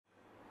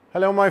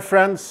Hello my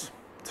friends,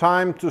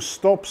 time to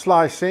stop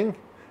slicing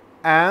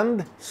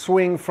and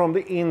swing from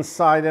the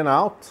inside and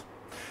out.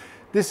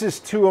 This is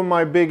two of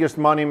my biggest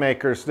money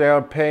makers. They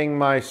are paying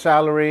my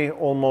salary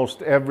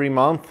almost every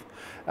month,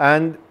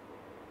 and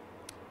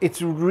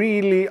it's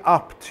really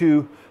up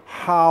to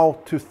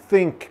how to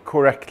think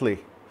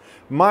correctly.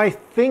 My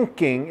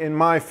thinking and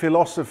my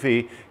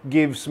philosophy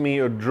gives me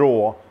a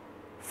draw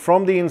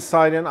from the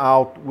inside and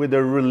out with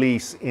a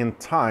release in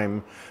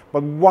time.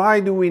 But why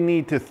do we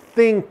need to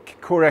think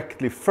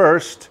correctly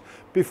first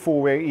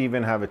before we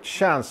even have a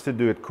chance to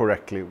do it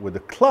correctly with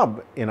a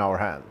club in our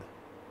hand?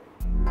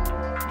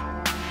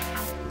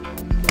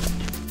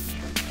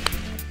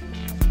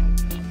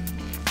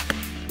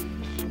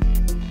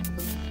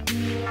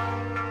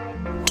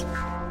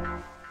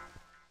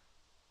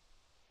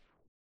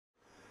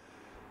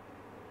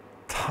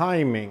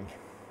 Timing.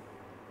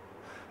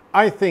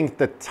 I think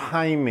that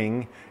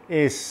timing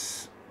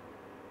is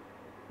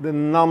the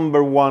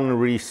number one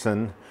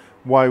reason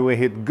why we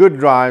hit good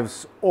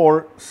drives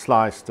or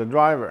slice the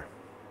driver.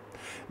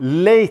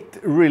 Late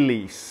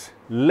release,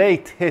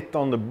 late hit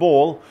on the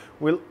ball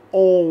will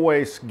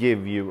always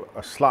give you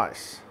a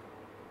slice.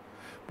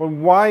 But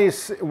why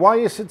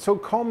is it so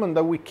common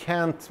that we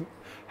can't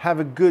have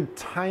a good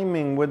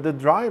timing with the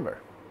driver?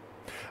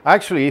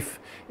 Actually,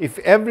 if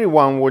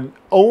everyone would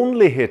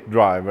only hit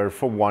driver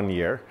for 1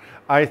 year,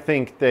 I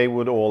think they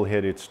would all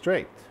hit it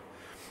straight.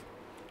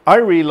 I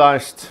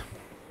realized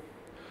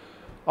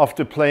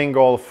after playing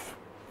golf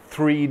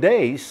 3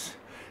 days,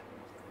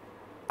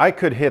 I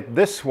could hit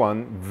this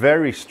one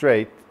very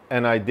straight,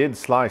 and I did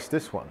slice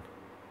this one.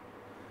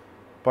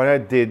 But I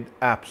did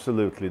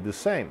absolutely the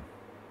same.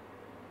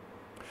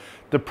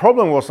 The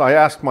problem was I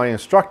asked my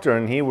instructor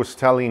and he was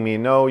telling me,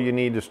 no, you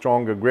need a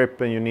stronger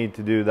grip and you need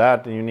to do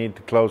that and you need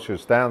to close your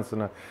stance.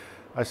 And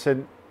I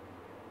said,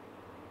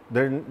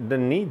 there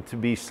need to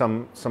be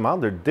some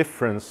other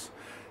difference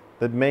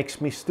that makes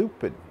me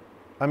stupid.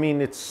 I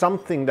mean, it's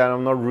something that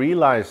I'm not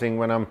realizing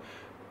when I'm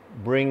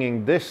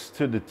bringing this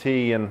to the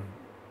tee and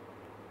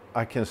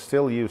I can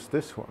still use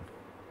this one.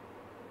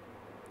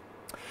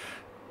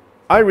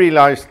 I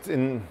realized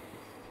in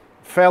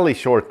fairly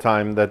short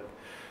time that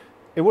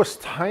it was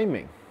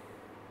timing.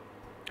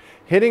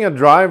 Hitting a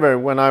driver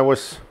when I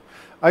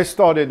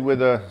started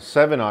with a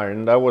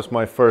 7-iron, that was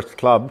my first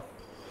club.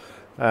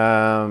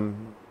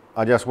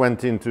 I just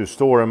went into a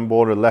store and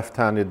bought a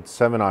left-handed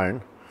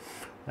 7-iron.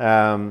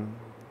 And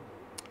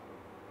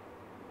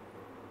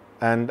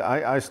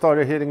I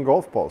started hitting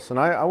golf balls, and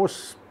I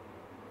was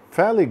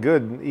fairly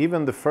good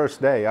even the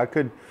first day. I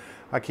could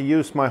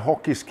use my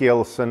hockey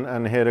skills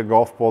and hit a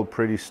golf ball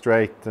pretty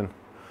straight, and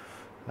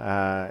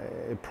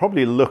it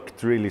probably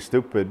looked really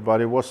stupid,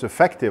 but it was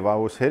effective. I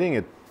was hitting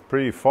it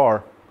pretty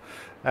far.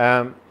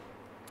 And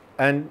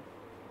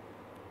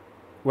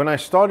when I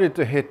started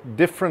to hit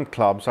different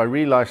clubs, I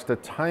realized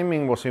that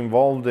timing was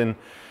involved in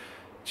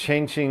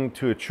changing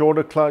to a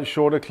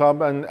shorter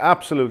club and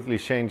absolutely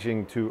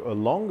changing to a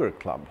longer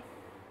club.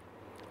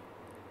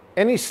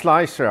 Any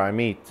slicer I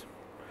meet,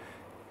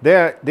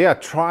 they are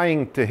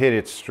trying to hit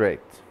it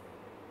straight,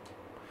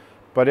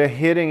 but they're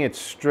hitting it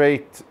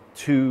straight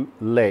too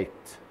late.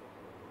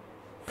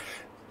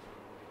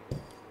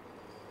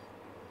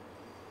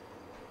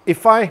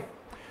 If I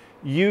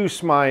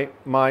use my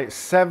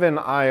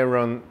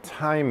 7-iron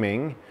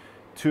timing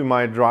to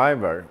my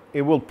driver,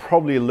 it will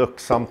probably look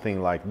something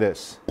like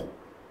this.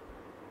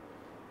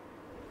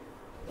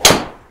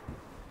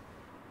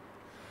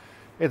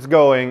 It's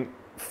going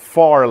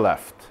far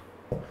left.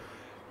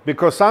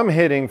 Because I'm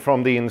hitting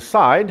from the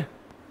inside,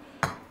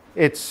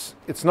 it's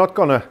not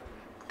going to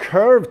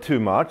curve too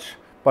much,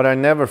 but I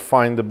never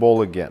find the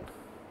ball again.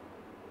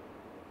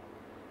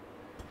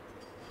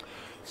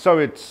 So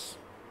it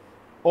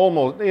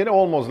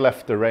almost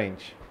left the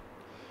range.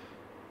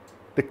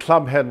 The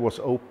club head was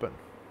open.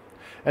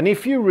 And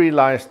if you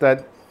realize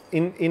that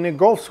in a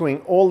golf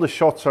swing, all the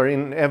shots are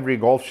in every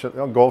golf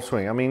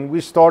swing. I mean, we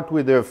start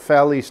with a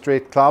fairly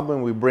straight club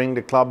and we bring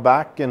the club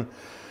back, and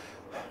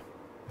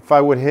if I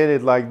would hit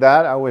it like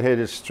that, I would hit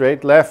it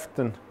straight left,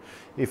 and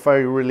if I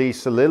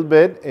release a little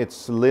bit,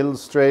 it's a little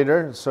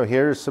straighter. So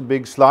here's a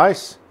big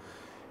slice,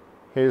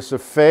 here's a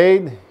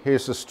fade,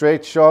 here's a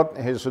straight shot,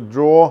 here's a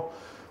draw.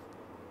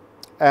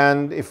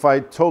 And if I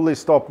totally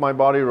stop my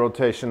body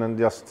rotation and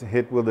just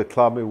hit with the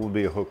club, it will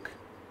be a hook.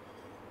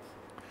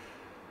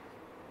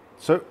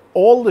 So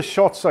all the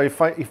shots are,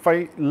 if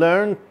I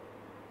learn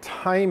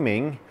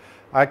timing,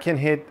 I can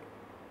hit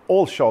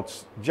all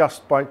shots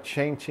just by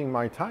changing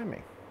my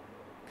timing.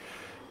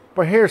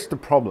 But here's the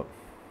problem.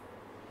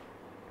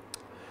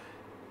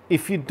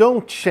 If you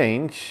don't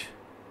change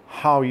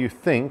how you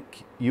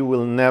think, you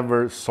will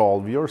never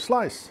solve your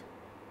slice.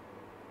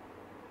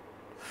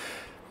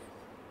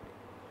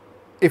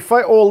 If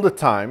I all the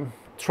time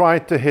try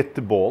to hit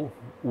the ball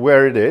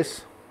where it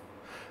is,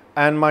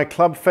 and my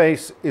club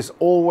face is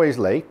always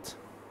late,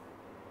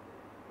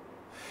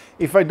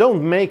 if I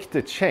don't make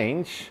the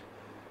change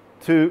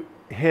to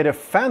hit a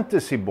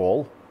fantasy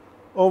ball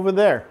over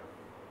there,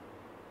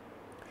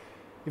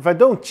 if I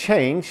don't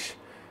change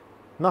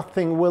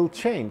nothing will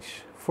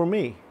change for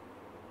me.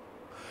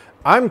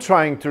 I'm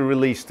trying to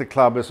release the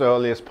club as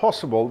early as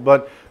possible,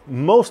 but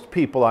most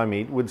people I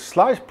meet with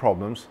slice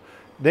problems,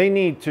 they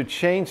need to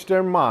change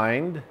their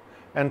mind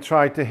and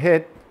try to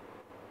hit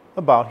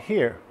about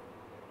here.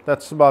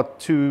 That's about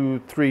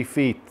 2-3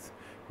 feet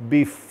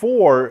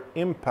before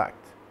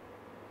impact.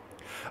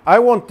 I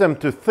want them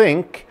to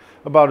think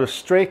about a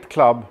straight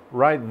club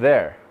right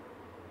there.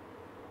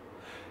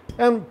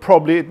 And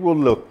probably it will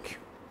look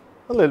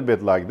a little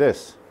bit like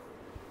this.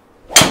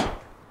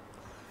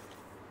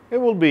 It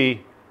will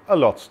be a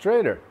lot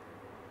straighter.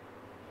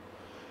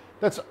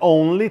 That's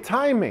only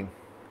timing.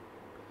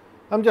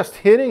 I'm just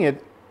hitting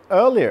it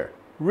earlier,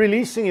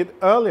 releasing it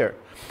earlier.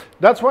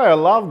 That's why I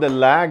love the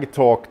lag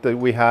talk that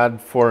we had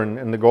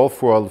in the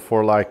golf world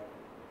for like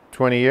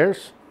 20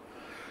 years.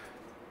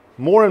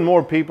 More and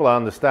more people are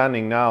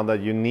understanding now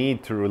that you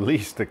need to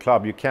release the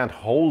club. You can't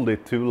hold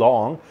it too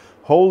long.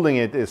 Holding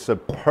it is a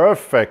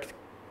perfect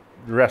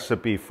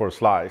recipe for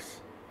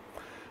slice.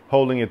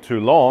 Holding it too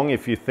long,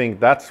 if you think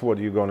that's what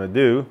you're going to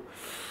do,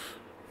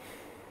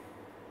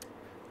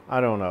 I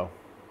don't know.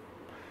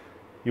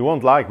 You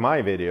won't like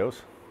my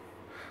videos.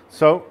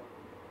 So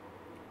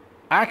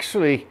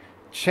actually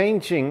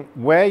changing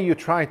where you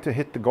try to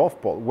hit the golf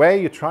ball, where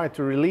you try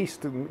to release,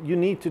 you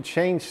need to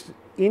change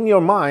in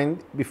your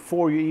mind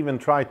before you even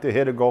try to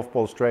hit a golf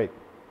ball straight.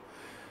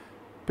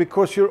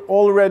 Because you're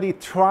already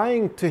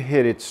trying to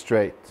hit it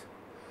straight.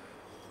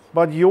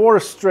 But your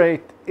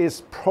straight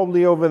is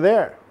probably over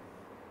there.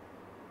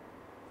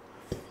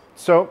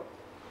 So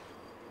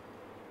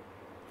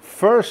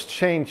first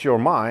change your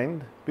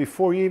mind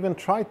before you even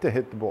try to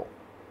hit the ball.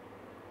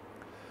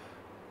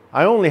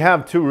 I only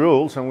have 2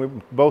 rules, and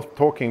we're both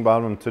talking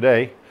about them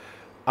today.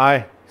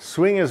 I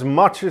swing as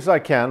much as I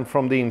can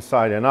from the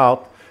inside and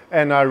out,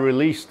 and I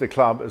release the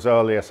club as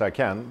early as I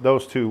can.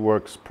 Those 2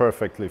 works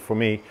perfectly for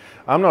me.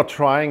 I'm not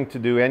trying to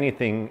do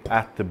anything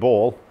at the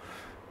ball.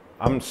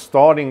 I'm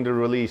starting the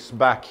release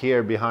back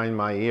here behind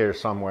my ear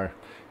somewhere.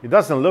 It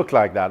doesn't look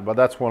like that, but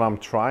that's what I'm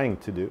trying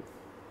to do.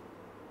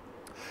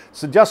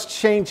 So just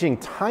changing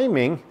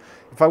timing,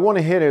 if I want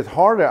to hit it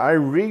harder, I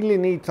really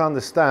need to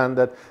understand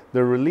that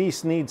the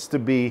release needs to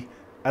be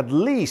at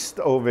least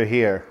over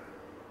here.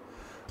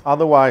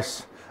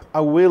 Otherwise,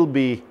 I will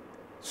be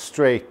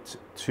straight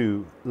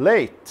too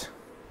late.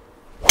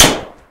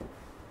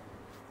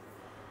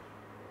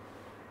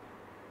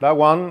 That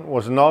one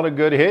was not a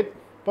good hit,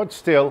 but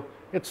still,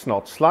 it's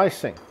not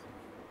slicing.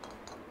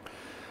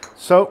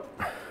 So,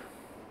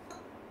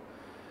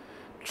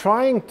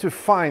 trying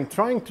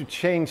to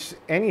change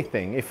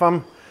anything. If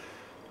I'm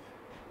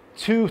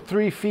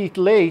 2-3 feet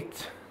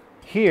late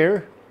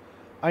here,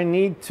 I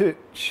need to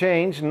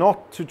change,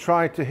 not to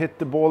try to hit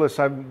the ball as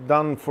I've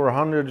done for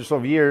hundreds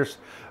of years.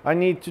 I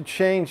need to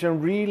change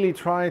and really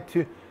try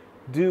to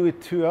do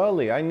it too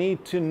early. I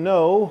need to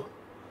know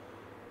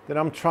that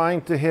I'm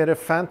trying to hit a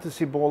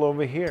fantasy ball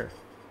over here.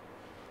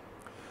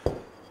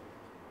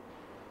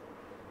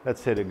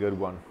 Let's hit a good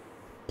one.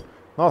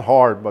 Not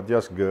hard, but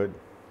just good.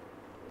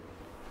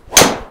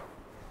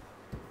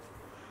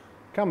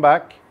 Come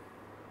back.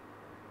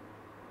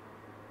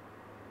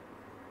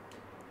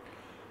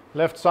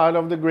 Left side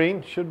of the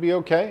green should be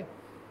okay.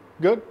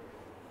 Good.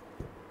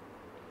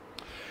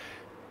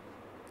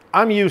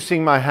 I'm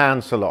using my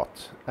hands a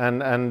lot,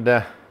 and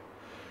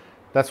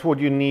that's what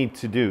you need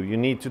to do. You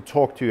need to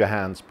talk to your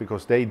hands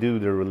because they do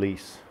the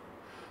release.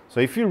 So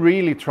if you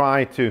really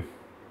try to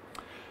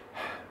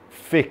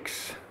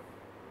fix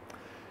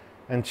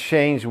and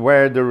change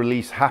where the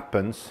release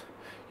happens,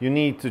 you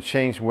need to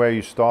change where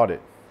you started.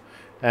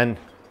 And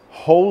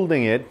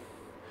holding it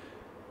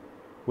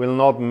will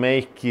not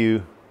make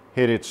you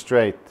hit it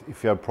straight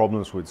if you have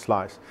problems with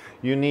slice.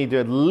 You need to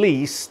at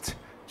least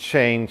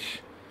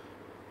change,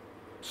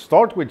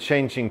 start with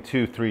changing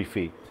 2-3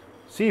 feet.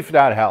 See if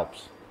that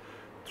helps.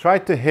 Try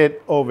to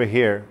hit over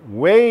here,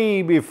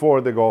 way before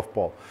the golf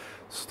ball.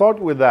 Start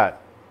with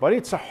that. But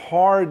it's a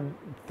hard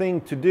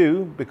thing to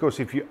do because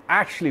if you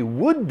actually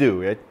would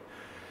do it,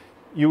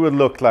 you would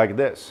look like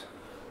this.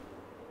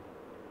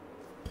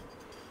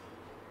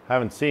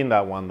 Haven't seen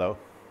that one though.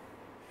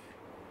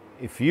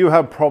 If you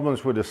have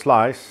problems with the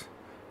slice,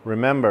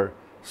 remember,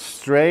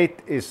 straight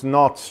is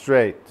not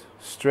straight.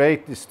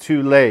 Straight is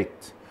too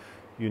late.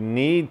 You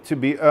need to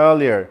be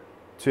earlier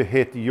to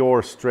hit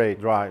your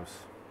straight drives.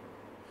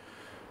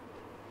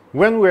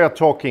 When we are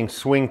talking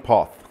swing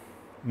path,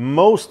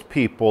 most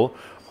people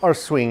are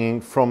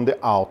swinging from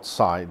the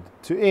outside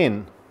to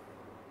in.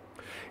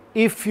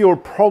 If your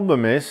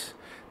problem is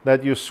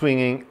that you're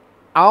swinging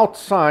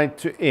outside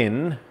to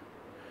in,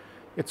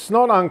 it's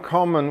not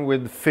uncommon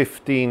with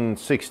 15,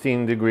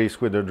 16 degrees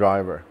with a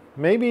driver,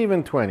 maybe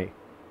even 20.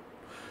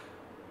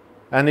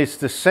 And it's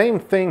the same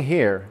thing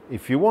here.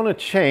 If you want to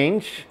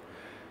change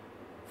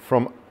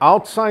from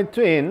outside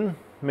to in,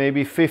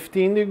 maybe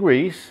 15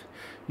 degrees,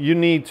 you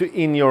need to,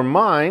 in your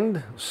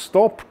mind,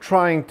 stop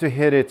trying to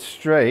hit it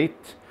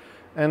straight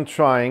and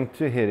trying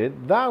to hit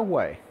it that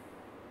way.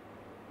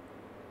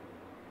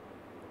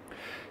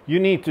 You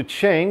need to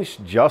change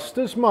just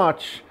as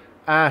much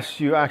as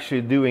you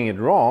actually doing it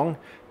wrong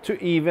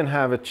to even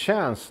have a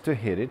chance to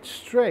hit it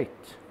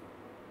straight.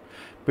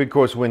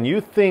 Because when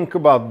you think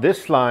about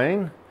this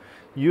line,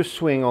 you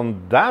swing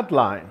on that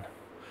line.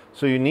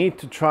 So you need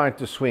to try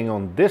to swing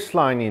on this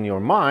line in your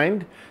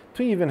mind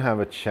to even have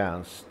a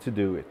chance to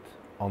do it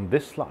on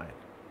this line.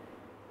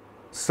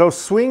 So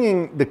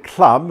swinging the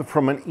club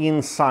from an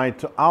inside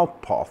to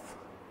out path,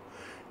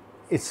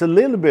 it's a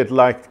little bit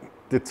like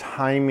the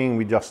timing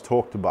we just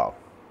talked about.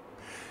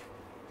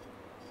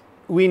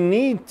 We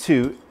need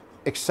to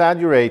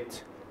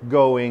exaggerate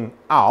going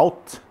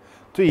out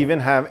to even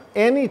have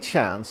any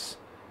chance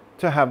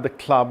to have the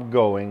club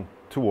going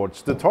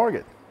towards the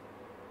target.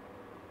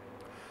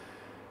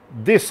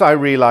 This I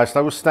realized,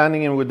 I was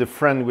standing in with a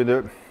friend with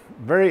a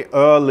very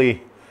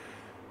early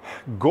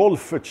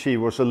golf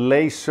achiever. It was a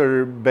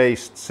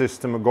laser-based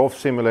system, a golf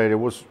simulator. It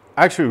was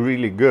actually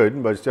really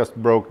good, but it just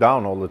broke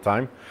down all the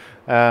time.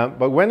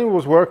 But when it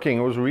was working,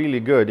 it was really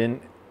good.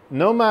 And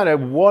no matter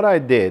what I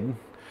did,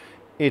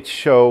 it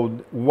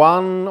showed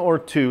 1 or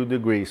 2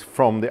 degrees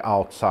from the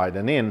outside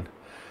and in.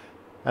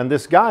 And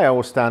this guy I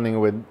was standing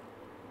with,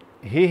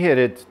 he hit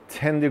it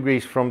 10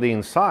 degrees from the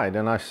inside,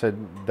 and I said,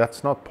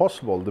 that's not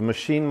possible. The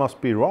machine must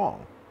be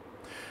wrong.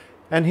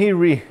 And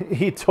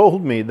he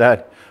told me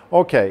that,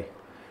 okay,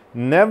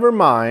 never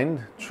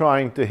mind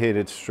trying to hit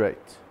it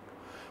straight.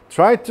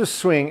 Try to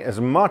swing as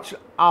much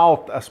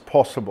out as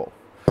possible.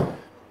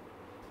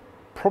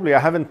 Probably I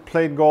haven't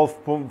played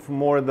golf for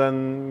more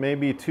than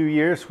maybe 2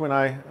 years when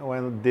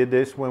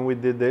we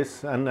did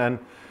this, and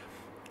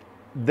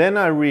then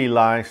I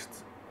realized,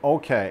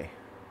 okay,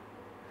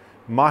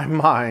 my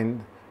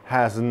mind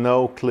has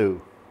no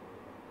clue.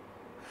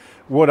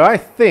 What I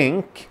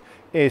think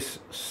is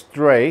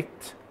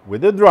straight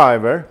with the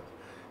driver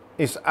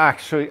is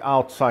actually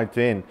outside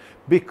to in,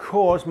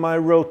 because my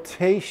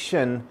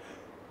rotation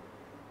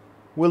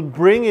will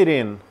bring it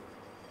in.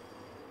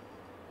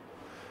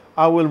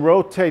 I will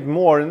rotate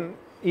more, and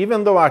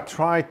even though I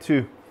try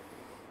to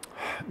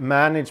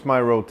manage my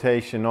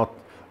rotation, not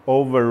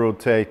over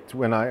rotate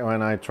when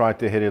I try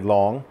to hit it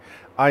long,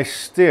 I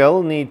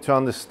still need to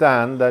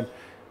understand that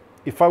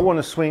if I want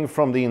to swing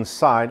from the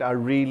inside, I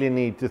really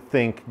need to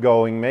think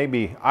going,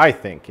 maybe, I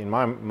think in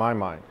my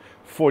mind,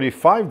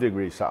 45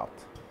 degrees out.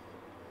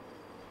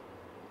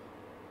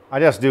 I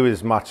just do it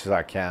as much as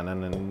I can,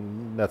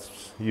 and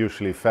that's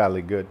usually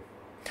fairly good.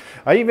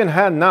 I even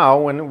had now,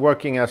 when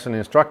working as an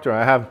instructor,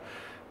 I have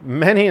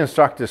many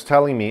instructors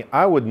telling me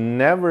I would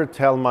never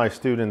tell my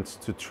students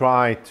to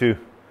try to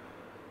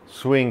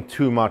swing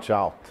too much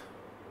out.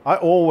 I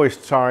always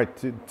try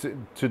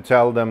to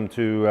tell them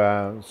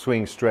to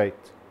swing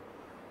straight,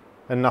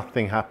 and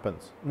nothing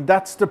happens.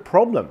 That's the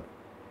problem.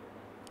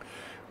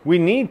 We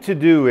need to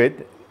do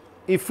it,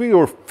 if we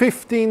are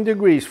 15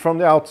 degrees from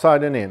the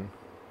outside and in,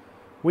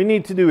 we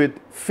need to do it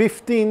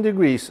 15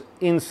 degrees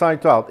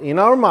inside to out in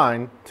our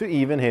mind to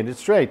even hit it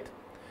straight.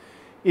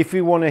 If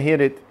we want to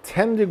hit it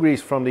 10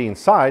 degrees from the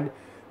inside,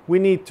 we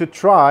need to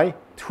try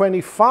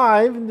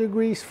 25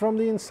 degrees from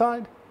the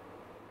inside.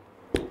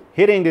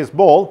 Hitting this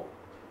ball,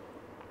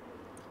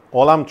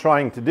 all I'm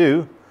trying to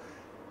do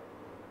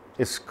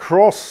is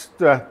cross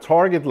the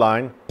target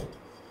line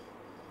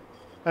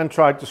and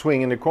try to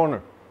swing in the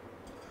corner.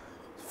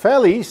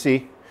 Fairly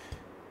easy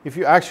if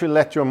you actually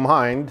let your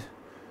mind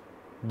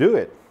do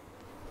it.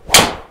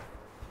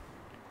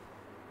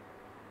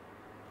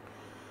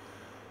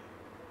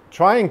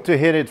 Trying to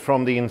hit it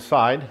from the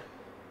inside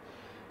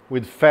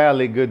with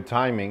fairly good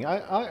timing,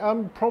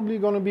 I'm probably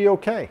going to be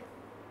okay.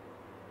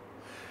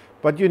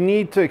 But you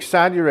need to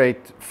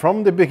exaggerate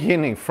from the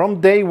beginning,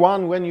 from day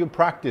one when you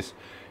practice.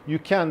 You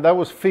can. That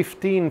was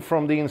 15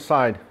 from the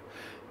inside.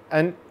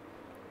 And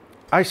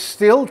I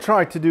still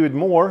try to do it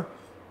more.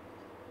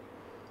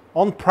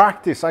 On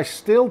practice, I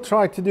still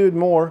try to do it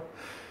more.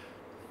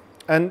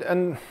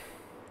 And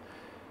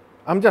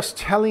I'm just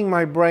telling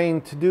my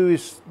brain to do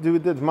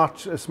it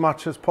as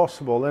much as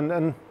possible.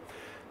 And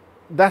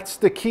that's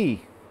the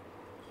key.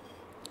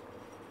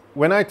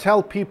 When I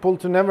tell people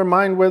to never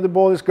mind where the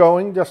ball is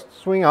going, just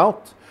swing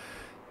out,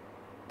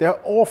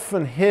 they're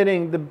often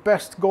hitting the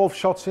best golf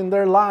shots in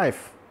their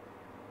life.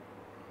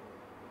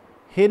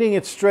 Hitting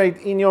it straight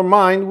in your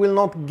mind will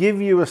not give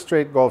you a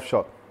straight golf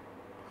shot.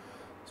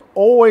 So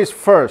always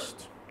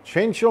first,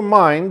 change your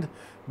mind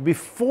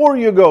before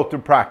you go to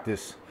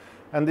practice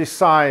and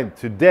decide,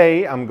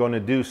 today I'm going to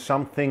do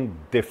something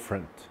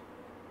different.